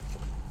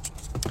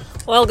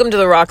Welcome to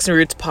the Rocks and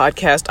Roots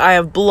podcast. I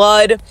have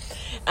blood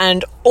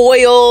and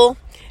oil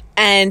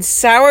and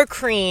sour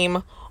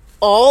cream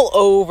all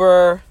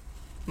over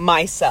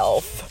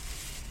myself.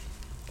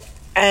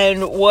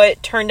 And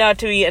what turned out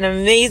to be an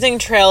amazing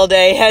trail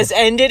day has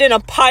ended in a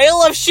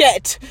pile of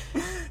shit.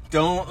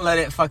 Don't let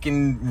it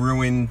fucking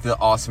ruin the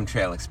awesome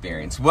trail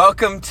experience.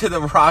 Welcome to the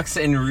Rocks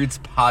and Roots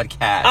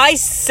podcast. I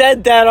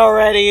said that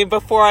already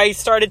before I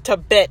started to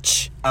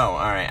bitch. Oh,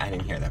 alright. I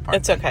didn't hear that part.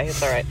 It's okay.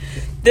 It's alright.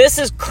 This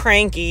is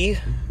Cranky.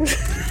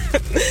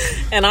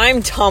 And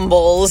I'm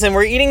Tumbles. And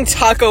we're eating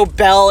Taco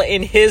Bell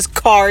in his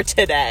car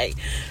today.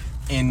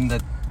 In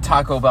the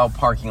Taco Bell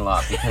parking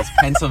lot because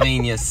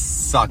Pennsylvania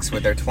sucks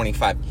with their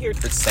 25% Here,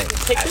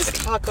 take this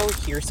taco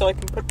here so I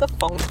can put the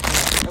phone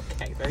on.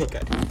 Okay, very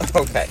good.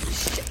 Okay.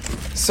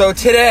 So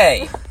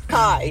today,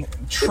 Hi.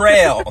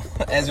 trail,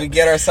 as we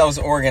get ourselves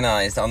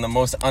organized on the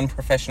most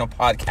unprofessional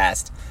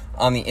podcast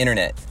on the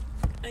internet.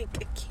 I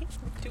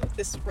can't do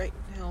this right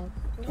now.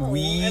 No,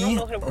 We- I don't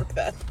know how to work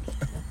that.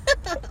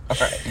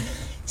 Alright.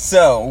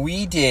 So,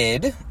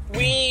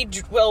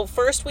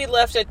 First we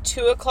left at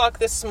 2 o'clock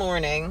this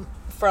morning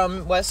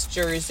from West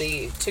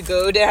Jersey to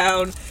go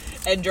down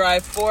and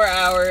drive 4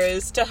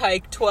 hours to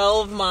hike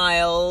 12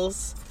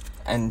 miles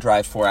and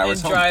drive 4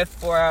 hours and home. drive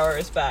 4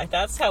 hours back.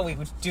 That's how we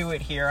would do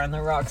it here on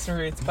the Rocks and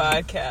Roots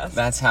podcast.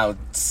 That's how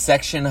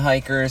section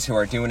hikers who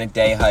are doing a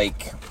day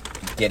hike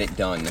get it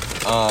done.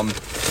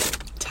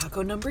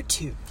 Taco number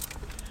 2.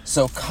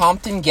 So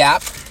Compton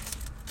Gap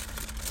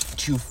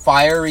to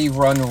Fiery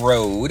Run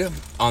Road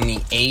on the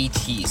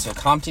AT. So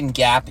Compton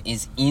Gap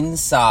is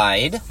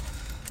inside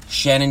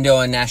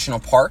Shenandoah National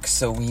Park.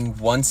 So we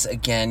once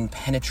again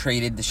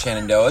penetrated the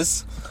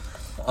Shenandoahs.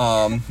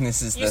 You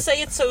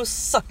say it so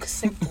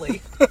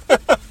succinctly.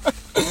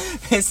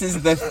 This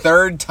is the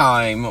third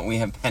time we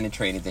have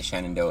penetrated the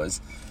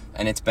Shenandoahs,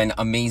 and it's been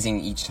amazing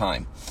each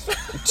time.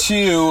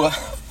 To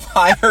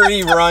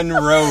Fiery Run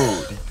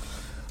Road,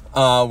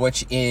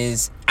 which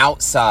is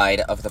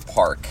outside of the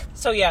park.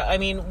 So yeah, I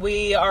mean,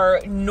 we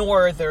are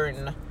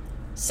northern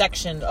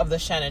section of the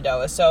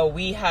Shenandoah, so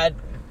we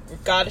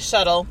got a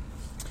shuttle.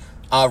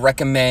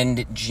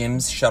 Recommend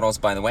Jim's shuttles,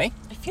 by the way.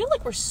 I feel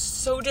like we're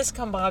so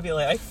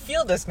discombobulated. I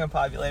feel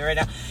discombobulated right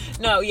now.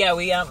 No, yeah,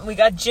 we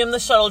got Jim the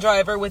shuttle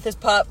driver with his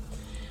pup,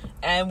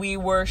 and we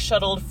were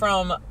shuttled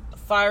from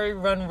Fiery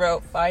Run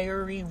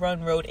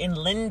Road in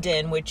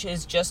Linden, which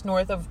is just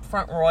north of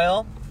Front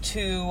Royal,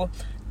 to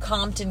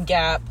Compton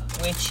Gap,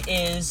 which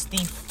is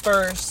the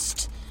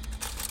first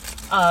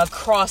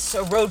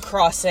road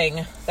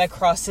crossing that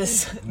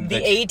crosses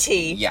the AT.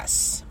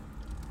 Yes.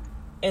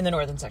 In the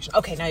northern section.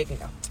 Okay, now you can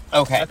go.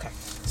 Okay.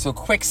 So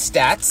quick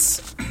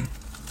stats.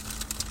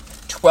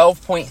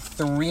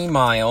 12.3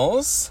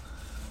 miles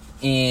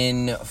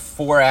in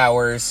 4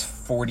 hours,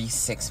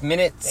 46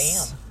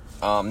 minutes.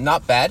 Damn.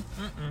 Not bad.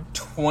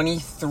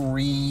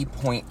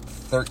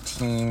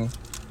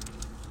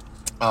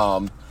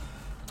 23.13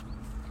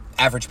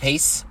 average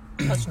pace.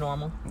 That's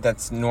normal.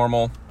 That's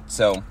normal.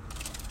 So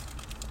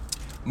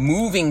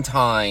moving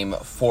time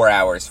 4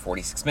 hours,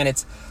 46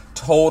 minutes.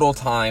 Total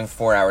time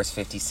 4 hours,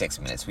 56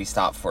 minutes. We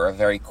stopped for a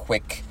very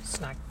quick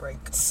snack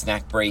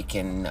break,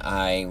 and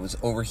I was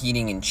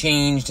overheating and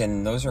changed,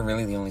 and those are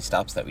really the only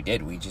stops that we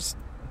did. We just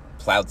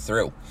plowed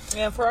through.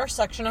 Yeah, for our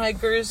section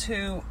hikers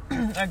who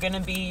are going to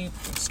be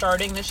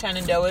starting the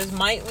Shenandoahs,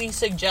 might we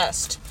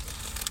suggest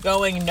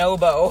going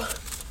Nobo?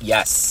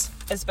 Yes.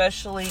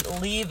 Especially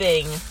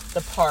leaving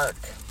the park,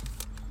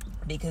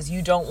 because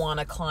you don't want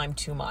to climb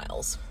 2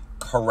 miles.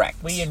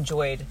 Correct. We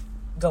enjoyed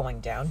going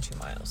down 2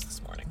 miles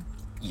this morning.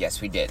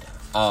 Yes, we did.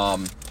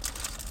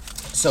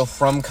 So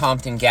from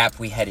Compton Gap,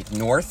 we headed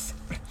north.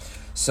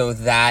 So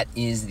that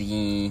is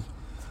the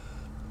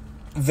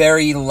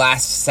very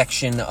last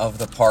section of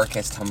the park,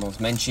 as Tumbles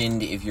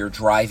mentioned. If you're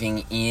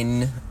driving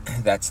in,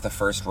 that's the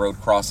first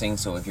road crossing.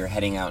 So if you're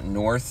heading out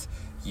north,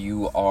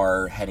 you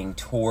are heading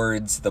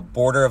towards the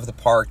border of the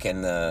park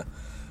and the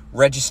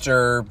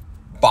register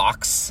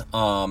box.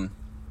 And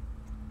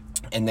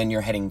then you're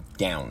heading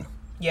down.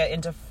 Yeah,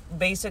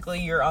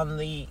 basically you're on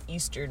the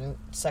eastern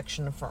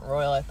section of Front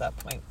Royal at that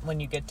point, when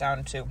you get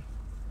down to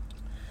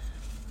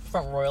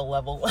Front Royal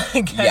level,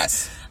 I guess.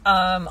 Yes.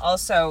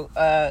 Also,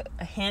 a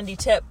handy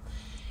tip: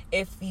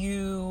 if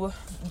you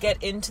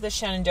get into the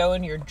Shenandoah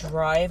and you're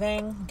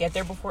driving, get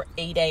there before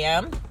 8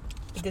 a.m.,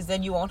 because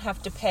then you won't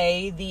have to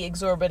pay the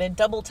exorbitant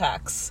double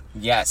tax.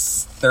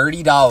 Yes,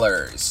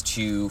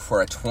 $30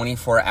 for a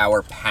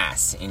 24-hour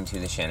pass into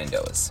the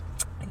Shenandoahs.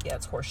 Yeah,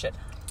 it's horseshit.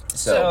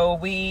 So So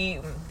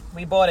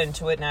we bought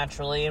into it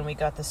naturally, and we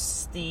got the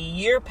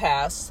year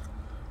pass,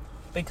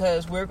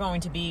 because we're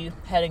going to be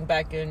heading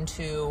back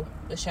into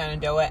the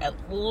Shenandoah at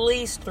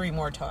least 3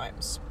 more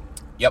times.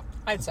 Yep.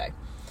 I'd say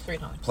 3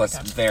 times. Plus 3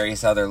 times.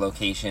 various other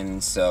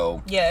locations,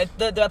 so Yeah,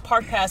 the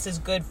park pass is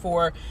good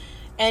for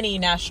any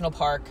national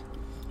park.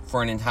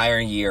 for an entire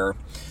year.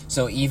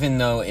 So even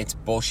though it's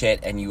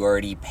bullshit and you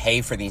already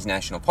pay for these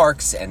national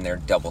parks and they're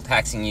double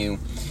taxing you,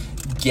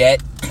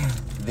 get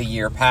the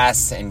year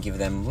pass and give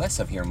them less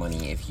of your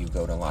money if you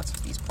go to lots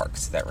of these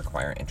parks that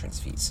require entrance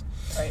fees.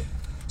 Right.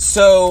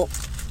 So,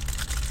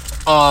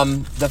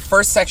 the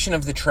first section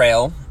of the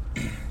trail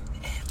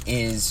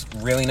is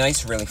really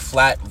nice, really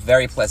flat,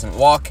 very pleasant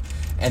walk.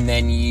 And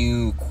then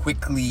you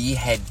quickly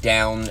head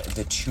down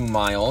the 2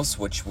 miles,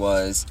 which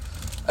was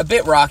a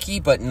bit rocky,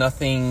 but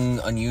nothing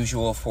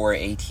unusual for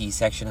AT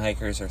section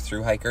hikers or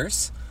through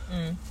hikers.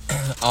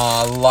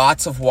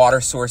 Lots of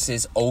water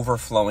sources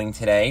overflowing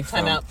today.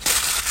 Time out.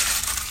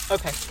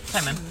 Okay,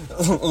 time in.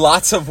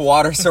 Lots of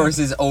water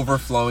sources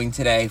overflowing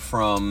today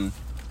from...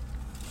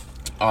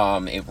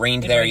 it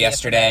rained there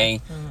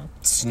yesterday.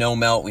 Snow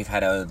melt. We've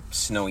had a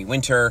snowy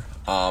winter.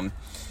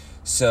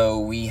 So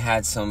we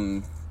had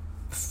some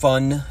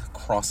fun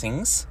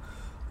crossings.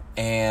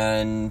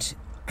 And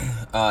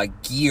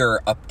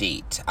gear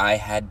update. I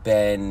had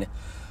been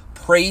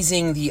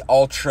praising the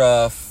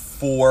Ultra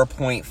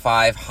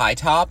 4.5 high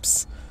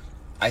tops.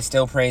 I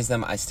still praise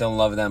them. I still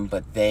love them.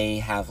 But they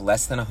have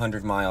less than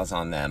 100 miles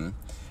on them.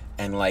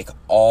 And like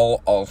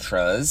all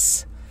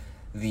Ultras,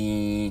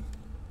 the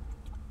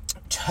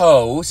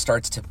toe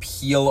starts to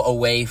peel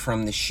away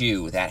from the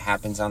shoe. That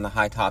happens on the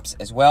high tops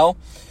as well.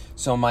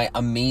 So my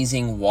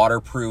amazing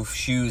waterproof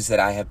shoes that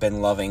I have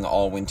been loving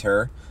all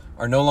winter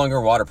are no longer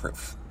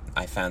waterproof.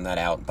 I found that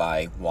out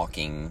by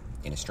walking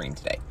in a stream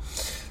today.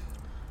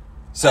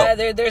 So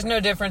there's no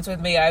difference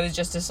with me. I was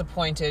just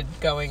disappointed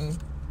going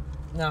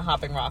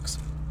hopping rocks.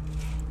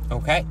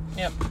 Okay.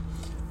 Yep.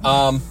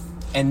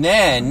 And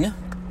then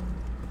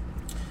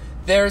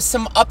there's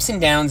some ups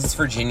and downs. It's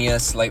Virginia,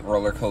 slight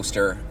roller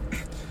coaster.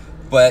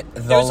 But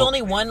there's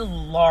only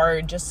one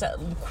large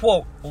ascent,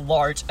 quote,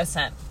 large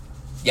ascent.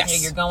 Yes.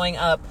 Yeah, you're going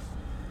up,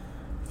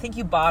 I think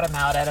you bottom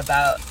out at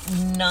about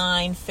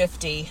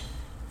 950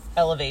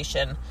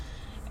 elevation,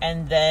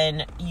 and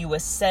then you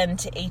ascend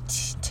to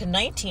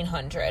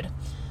 1900.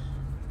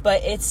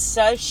 But it's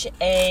such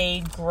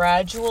a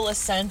gradual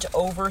ascent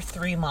over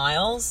 3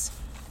 miles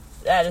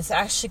that it's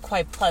actually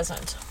quite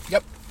pleasant.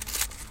 Yep.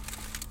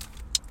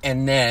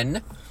 And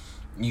then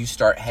you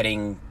start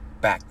heading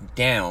back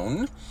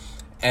down.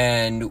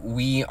 And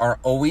we are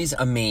always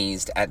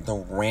amazed at the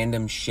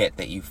random shit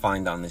that you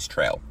find on this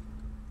trail.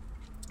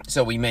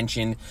 So we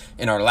mentioned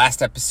in our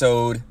last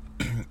episode,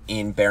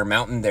 in Bear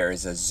Mountain, there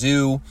is a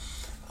zoo.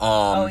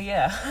 Oh,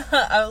 yeah.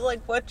 I was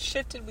like, what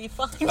shit did we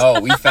find?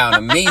 Oh, we found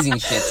amazing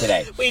shit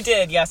today. We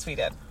did. Yes, we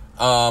did.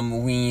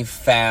 We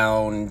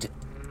found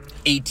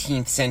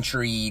 18th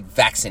century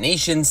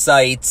vaccination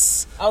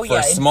sites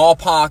for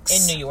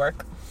smallpox. In New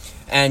York.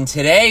 And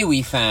today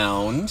we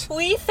found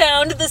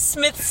the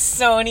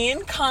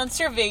Smithsonian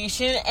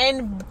Conservation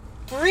and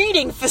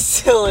Breeding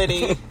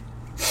Facility.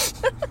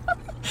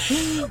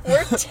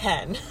 We're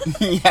 10.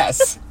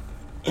 Yes.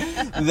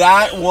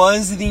 That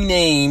was the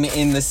name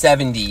in the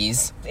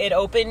 70s. It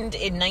opened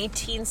in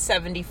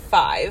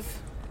 1975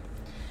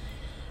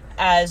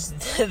 as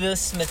the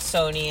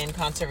Smithsonian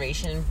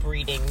Conservation and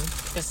Breeding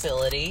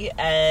Facility,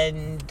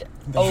 and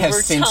they have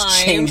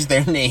since changed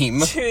their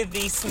name to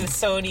the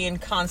Smithsonian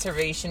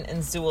Conservation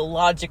and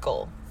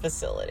Zoological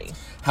Facility.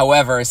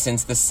 However,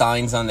 since the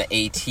signs on the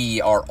AT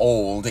are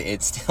old,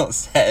 it still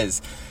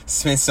says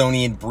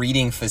Smithsonian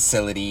Breeding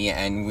Facility,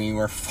 and we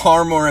were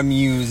far more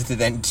amused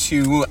than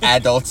 2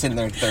 adults in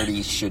their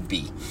 30s should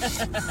be.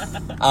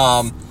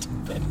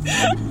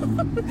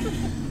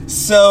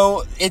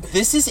 So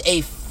this is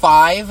a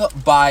 5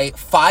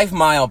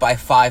 mile by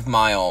 5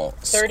 mile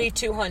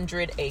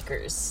 3,200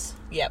 acres.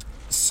 Yep.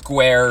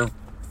 Square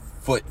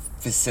foot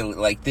facility.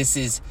 Like, this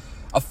is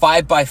a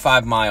 5 by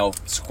 5 mile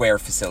square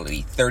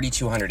facility,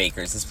 3,200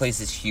 acres. This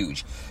place is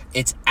huge.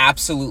 It's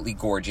absolutely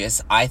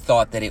gorgeous. I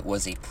thought that it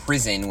was a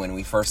prison when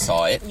we first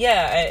saw it.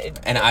 Yeah.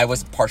 And I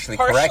was partially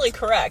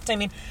correct. I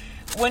mean,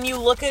 when you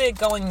look at it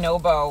going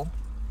Nobo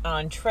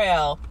on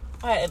trail,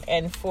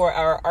 and for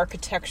our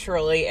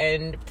architecturally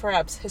and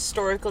perhaps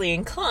historically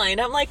inclined,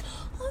 I'm like,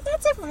 oh,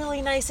 that's a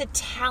really nice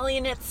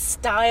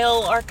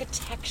Italianate-style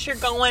architecture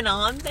going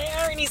on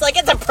there. And he's like,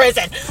 it's a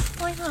prison.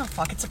 I'm like, oh,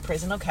 fuck, it's a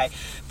prison. Okay.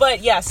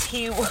 But yes,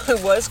 he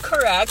was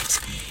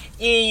correct.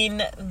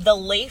 In the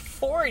late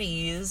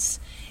 40s,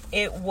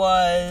 it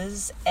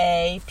was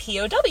a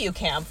POW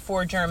camp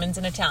for Germans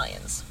and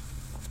Italians.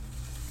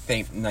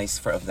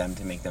 Nice of them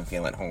to make them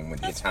feel at home with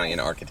the Italian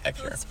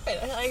architecture. That's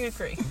right. I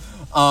agree.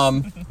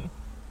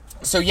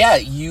 So yeah,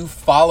 you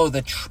follow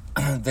the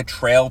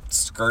trail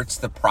skirts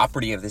the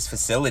property of this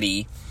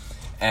facility,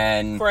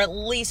 and for at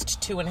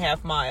least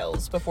 2.5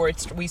 miles before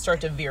we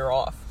start to veer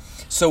off.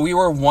 So we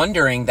were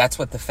wondering, that's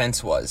what the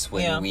fence was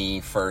when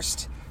we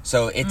first.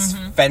 So it's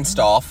fenced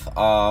off,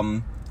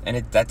 and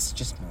that's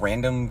just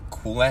random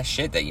cool ass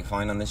shit that you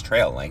find on this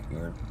trail. Like, we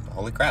were,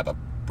 holy crap, a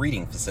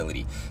breeding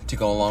facility to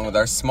go along with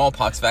our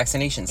smallpox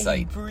vaccination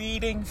site. A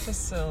breeding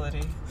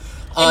facility.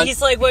 And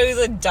he's like, what was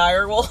a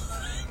direwolf?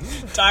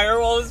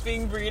 Direwolf is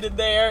being breeded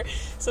there.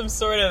 Some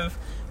sort of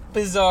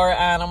bizarre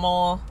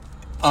animal.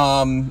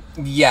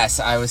 Yes,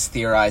 I was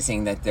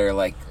theorizing that they're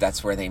like,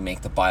 that's where they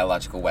make the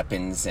biological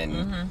weapons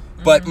and,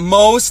 but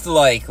most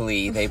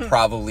likely they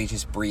probably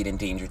just breed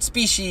endangered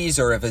species,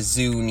 or if a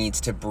zoo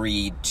needs to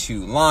breed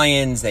 2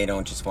 lions, they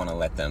don't just want to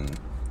let them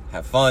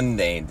have fun.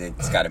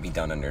 It's got to be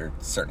done under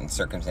certain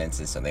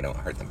circumstances so they don't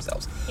hurt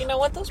themselves. You know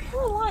what? Those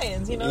poor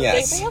lions,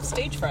 Yes. they have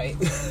stage fright.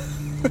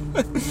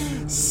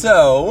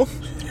 So,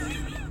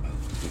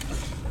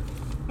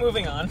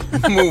 Moving on.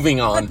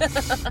 moving on.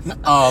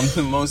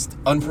 The most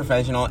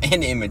unprofessional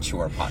and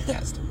immature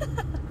podcast.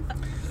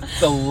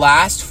 The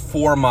last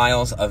 4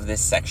 miles of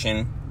this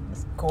section,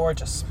 It's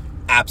gorgeous.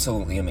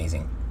 absolutely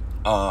amazing.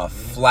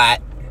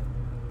 Flat,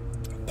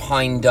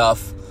 pine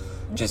duff,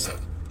 just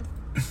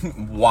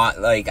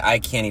I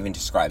can't even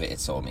describe it.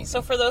 It's so amazing.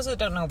 So for those that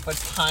don't know what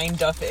pine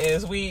duff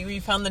is, we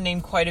found the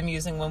name quite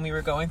amusing when we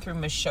were going through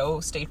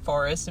Michaud State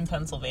Forest in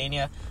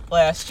Pennsylvania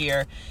last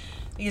year.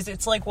 Because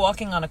it's like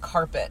walking on a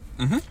carpet.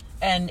 Mm-hmm.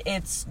 And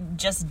it's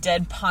just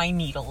dead pine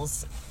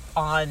needles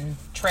on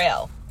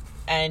trail.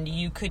 And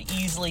you could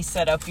easily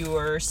set up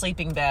your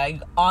sleeping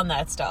bag on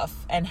that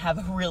stuff and have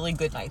a really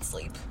good night's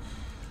sleep.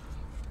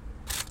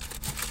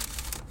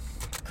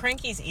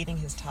 Cranky's eating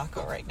his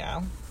taco right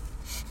now.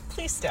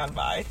 Please stand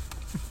by.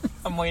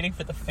 I'm waiting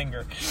for the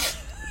finger.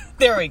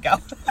 There we go.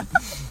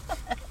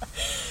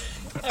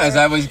 As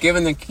I was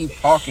given the keep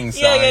talking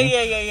sign,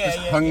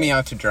 hung me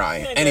out to dry.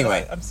 Yeah,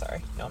 anyway, I'm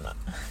sorry. No, I'm not.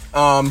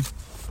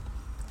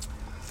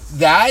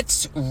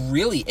 That's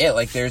really it.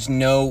 Like,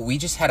 we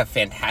just had a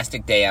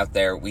fantastic day out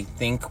there. We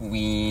think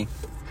we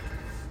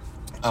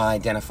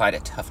identified a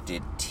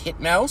tufted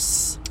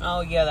titmouse.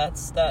 Oh yeah,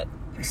 that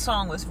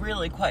song was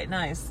really quite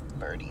nice,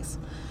 birdies.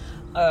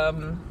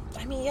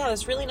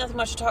 There's really nothing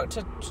much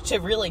to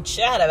really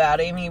chat about.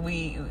 I mean,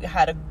 we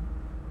had a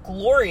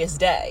glorious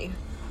day.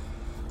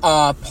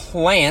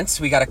 Plants.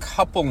 We got a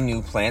couple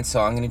new plants,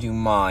 so I'm going to do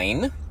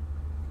mine.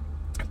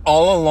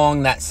 All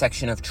along that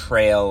section of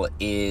trail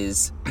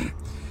is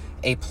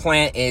a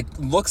plant. It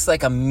looks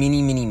like a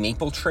mini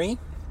maple tree.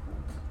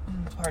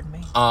 Pardon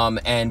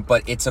me.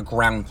 But it's a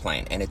ground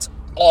plant, and it's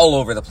all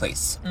over the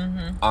place.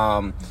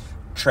 Mm-hmm.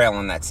 Trail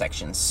in that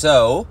section.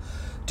 So,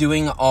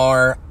 doing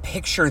our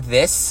picture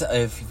this,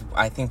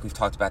 I think we've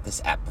talked about this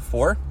app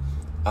before.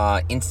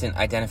 Instant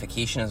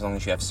identification as long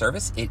as you have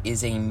service. It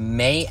is a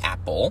May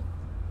apple,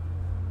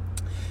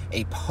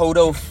 a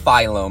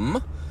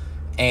podophyllum,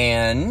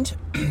 and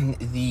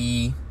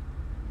the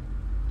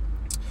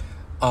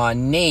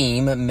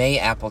name May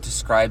apple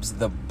describes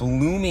the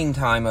blooming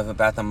time of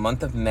about the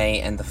month of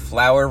May, and the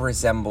flower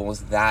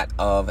resembles that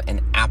of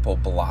an apple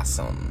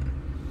blossom.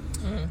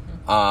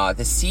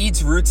 The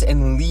seeds, roots,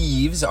 and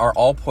leaves are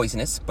all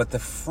poisonous, but the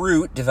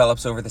fruit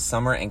develops over the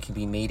summer and can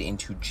be made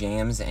into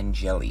jams and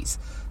jellies.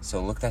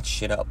 So look that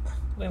shit up.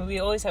 I mean, we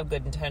always have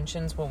good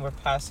intentions when we're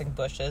passing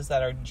bushes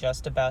that are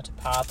just about to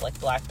pop, like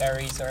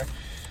blackberries or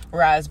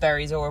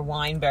raspberries or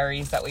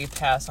wineberries that we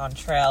pass on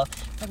trail.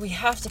 But we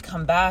have to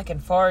come back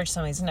and forage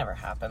some of these. It never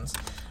happens.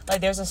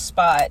 Like, there's a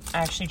spot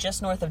actually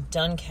just north of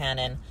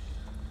Duncannon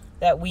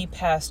that we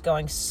passed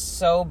going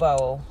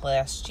Sobo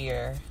last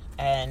year,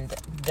 and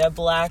the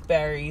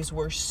blackberries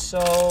were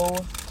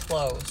so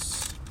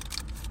close.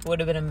 It would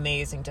have been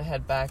amazing to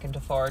head back into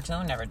forage.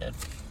 No, never did.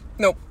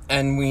 Nope.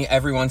 And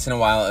every once in a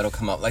while it'll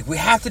come up like, we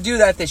have to do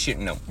that this year.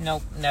 Nope.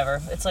 Nope,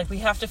 never. It's like, we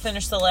have to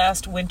finish the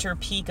last winter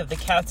peak of the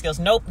Catskills.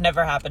 Nope,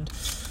 never happened.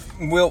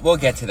 We'll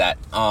get to that.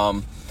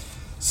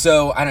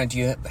 So I don't know, do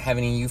you have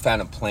you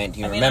found a plant?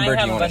 Do you remember?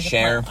 Do you want to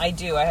share? I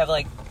do. I have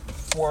like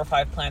 4 or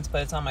 5 plants,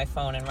 but it's on my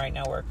phone, and right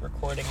now we're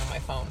recording on my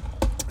phone.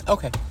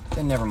 Okay,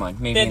 then never mind.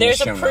 Maybe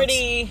there's in the a show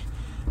pretty notes.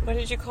 What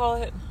did you call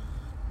it?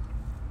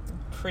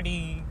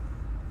 Pretty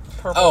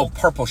purple. Oh,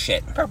 purple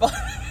shit. Purple.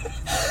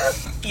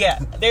 Yeah,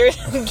 there's.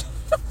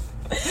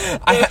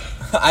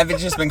 I've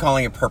just been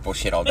calling it purple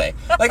shit all day.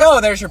 Like, oh,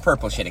 there's your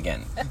purple shit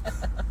again.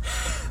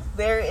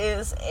 There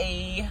is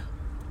a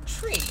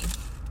tree.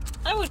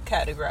 I would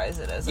categorize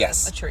it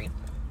as a tree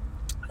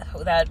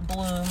that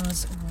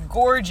blooms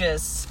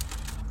gorgeous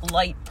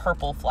light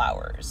purple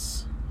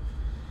flowers.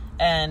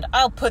 And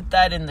I'll put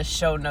that in the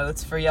show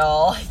notes for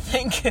y'all, I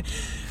think,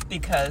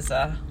 because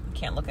I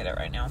can't look at it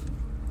right now.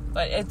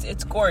 But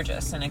it's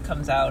gorgeous, and it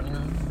comes out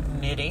in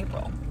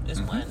mid-April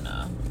is when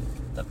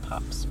the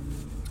pops.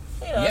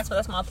 Yeah,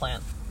 that's my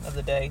plant of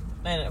the day.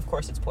 And, of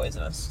course, it's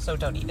poisonous, so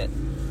don't eat it.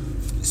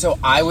 So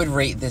I would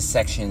rate this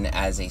section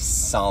as a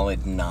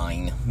solid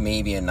 9,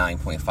 maybe a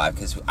 9.5,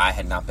 because I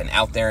had not been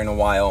out there in a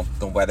while.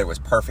 The weather was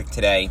perfect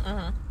today.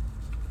 Mm-hmm.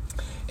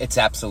 It's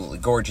absolutely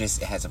gorgeous.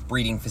 It has a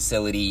breeding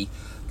facility.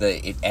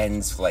 It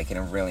ends like in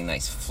a really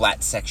nice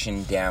flat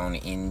section down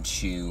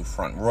into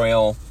Front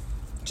Royal.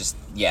 Just,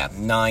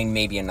 9,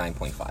 maybe a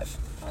 9.5.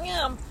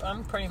 Yeah,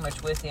 I'm pretty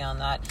much with you on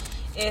that.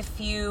 If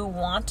you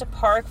want to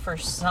park for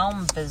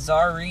some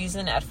bizarre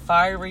reason at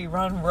Fiery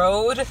Run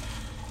Road,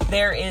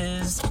 there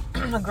is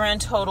a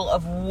grand total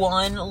of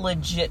 1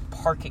 legit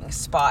parking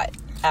spot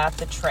at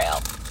the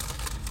trail.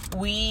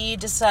 We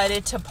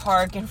decided to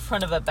park in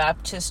front of a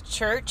Baptist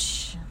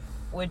church,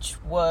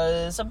 which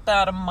was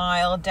about a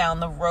mile down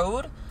the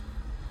road.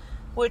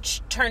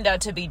 which turned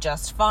out to be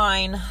just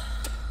fine.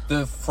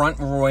 The Front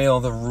Royal,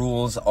 the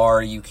rules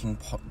are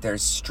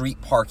there's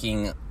street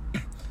parking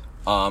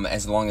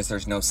as long as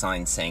there's no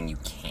sign saying you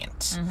can't.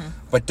 Mm-hmm.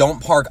 But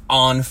don't park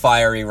on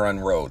Fiery Run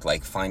Road.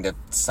 Like, find a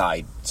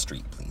side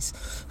street, please.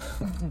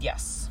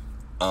 Yes.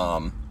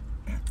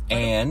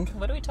 And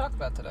what do we talk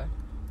about today?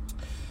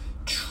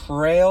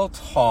 Trail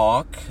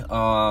talk.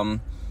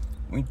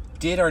 We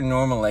did our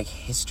normal, like,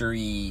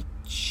 history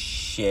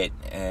shit,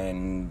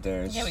 and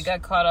there's... Yeah, we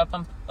got caught up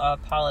on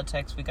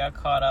politics. We got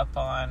caught up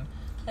on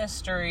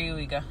history.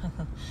 We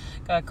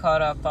got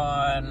caught up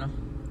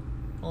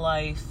on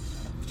life.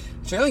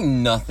 There's really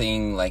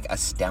nothing, like,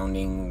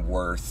 astounding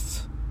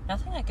worth...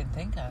 Nothing I can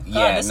think of. God,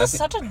 Yeah, this is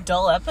such a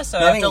dull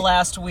episode nothing- after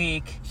last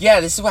week. Yeah,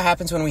 this is what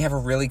happens when we have a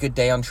really good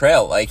day on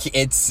trail. Like,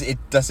 it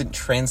doesn't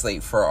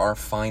translate for our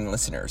fine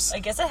listeners. I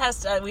guess it has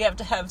to. We have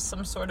to have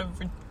some sort of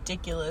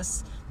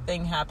ridiculous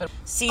thing happen.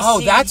 CC. Oh,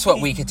 that's what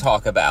we could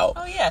talk about.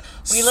 Oh yeah,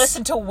 we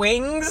listen to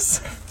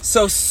Wings.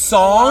 So,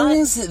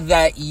 songs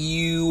that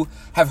you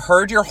have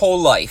heard your whole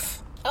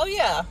life, Oh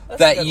yeah,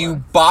 that's a that good you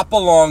one. bop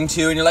along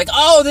to, and you're like,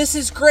 oh, this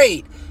is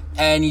great.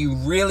 And you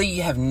really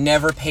have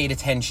never paid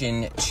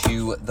attention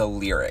to the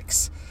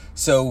lyrics.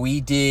 So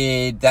we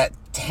did that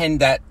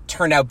turned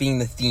out being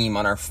the theme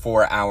on our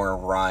 4-hour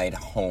ride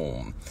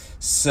home.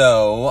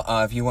 So,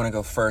 if you want to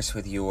go first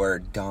with your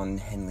Don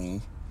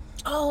Henley.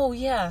 Oh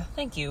yeah,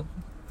 thank you,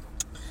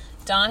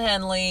 Don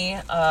Henley,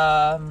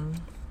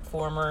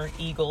 former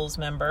Eagles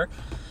member,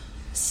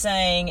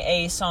 sang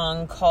a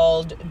song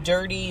called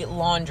 "Dirty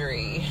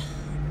Laundry,"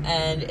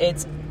 and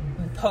it's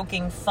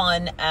poking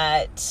fun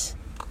at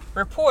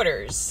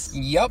reporters.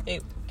 Yep.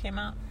 It came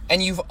out.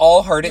 And you've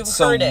all heard it, You've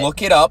so heard it.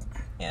 look it up.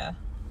 Yeah.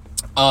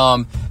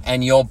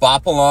 And you'll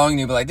bop along and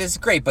you'll be like, this is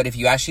great. But if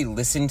you actually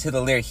listen to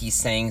the lyric, he's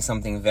saying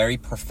something very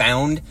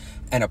profound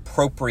and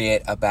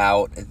appropriate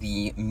about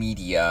the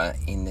media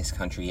in this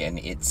country. And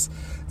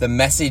the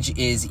message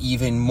is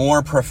even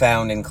more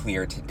profound and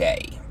clear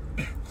today.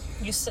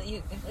 You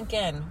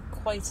again,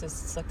 quite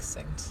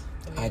succinct.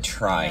 I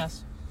try.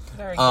 Yes.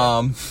 Very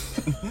good.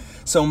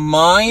 So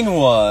mine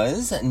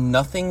was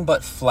Nothing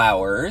But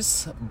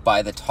Flowers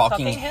by the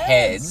Talking Talking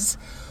Heads,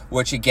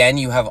 which again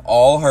you have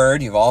all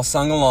heard, you've all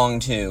sung along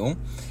to.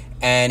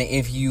 And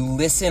if you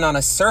listen on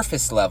a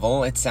surface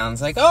level, it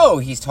sounds like, oh,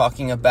 he's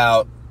talking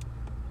about,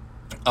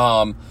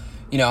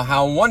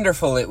 how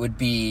wonderful it would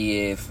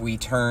be if we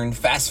turned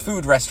fast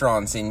food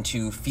restaurants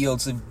into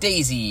fields of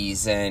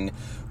daisies, and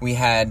we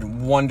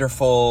had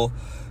wonderful,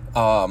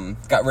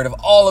 got rid of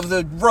all of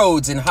the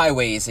roads and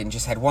highways and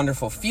just had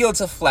wonderful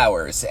fields of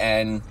flowers.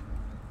 And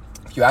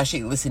if you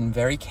actually listen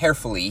very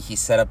carefully, he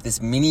set up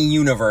this mini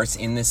universe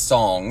in this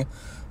song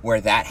where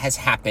that has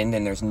happened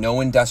and there's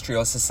no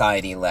industrial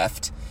society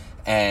left.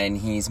 And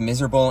he's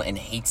miserable and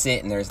hates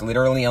it, and there's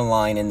literally a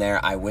line in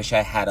there, I wish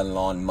I had a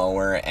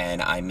lawnmower,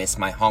 and I miss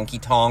my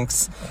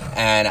honky-tonks,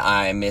 and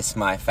I miss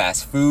my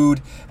fast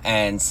food,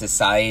 and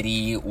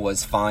society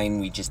was fine,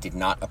 we just did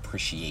not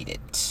appreciate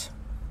it.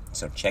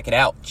 So check it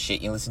out.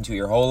 Shit you listened to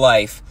your whole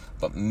life,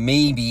 but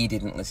maybe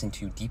didn't listen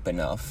to deep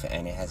enough,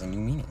 and it has a new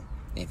meaning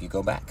if you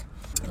go back.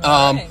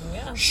 Right,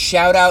 yeah.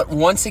 Shout out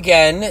once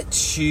again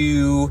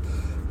to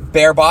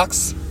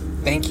Bearbox.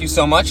 Thank you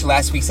so much.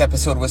 Last week's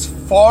episode was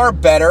far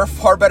better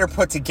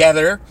put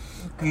together,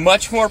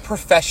 much more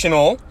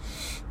professional.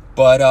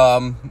 But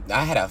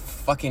I had a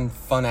fucking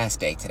fun-ass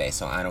day today,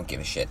 so I don't give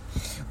a shit.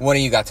 What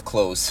do you got to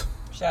close?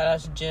 Shout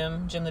out to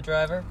Jim the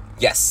driver.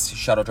 Yes,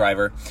 shuttle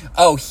driver.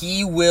 Oh,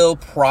 he will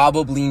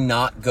probably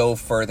not go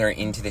further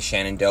into the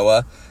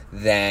Shenandoah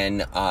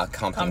than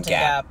Compton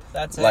Gap.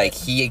 That's it. Like,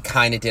 he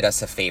kind of did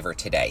us a favor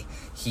today.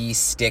 He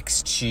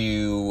sticks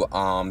to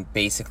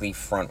basically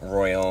Front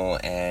Royal,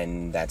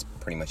 and that's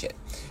pretty much it.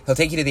 He'll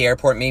take you to the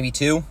airport maybe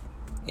too,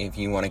 if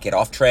you want to get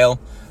off trail.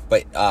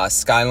 But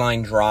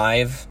Skyline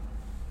Drive,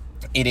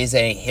 it is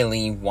a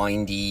hilly,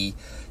 windy,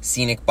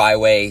 scenic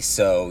byway.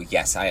 So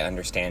yes, I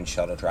understand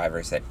shuttle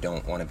drivers that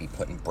don't want to be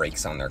putting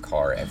brakes on their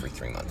car every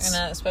 3 months.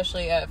 And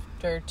especially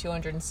after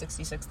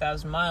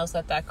 266,000 miles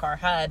that car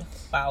had.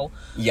 Wow.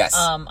 Yes.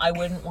 I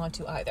wouldn't want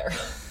to either.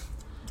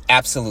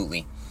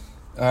 Absolutely.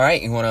 All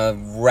right, you want to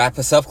wrap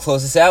us up,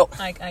 close us out?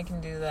 I can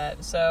do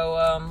that.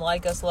 So,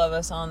 like us, love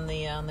us on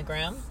the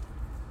gram.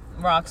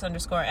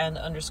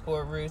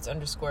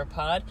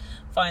 Rocks_and_roots_pod.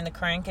 Find the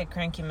crank at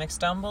Cranky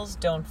McStumbles.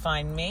 Don't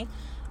find me.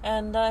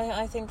 And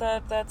I think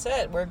that's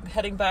it. We're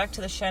heading back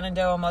to the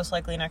Shenandoah most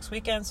likely next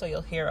weekend, so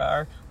you'll hear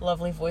our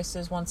lovely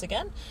voices once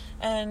again.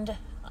 And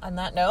on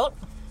that note,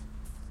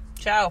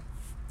 ciao.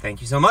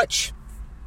 Thank you so much.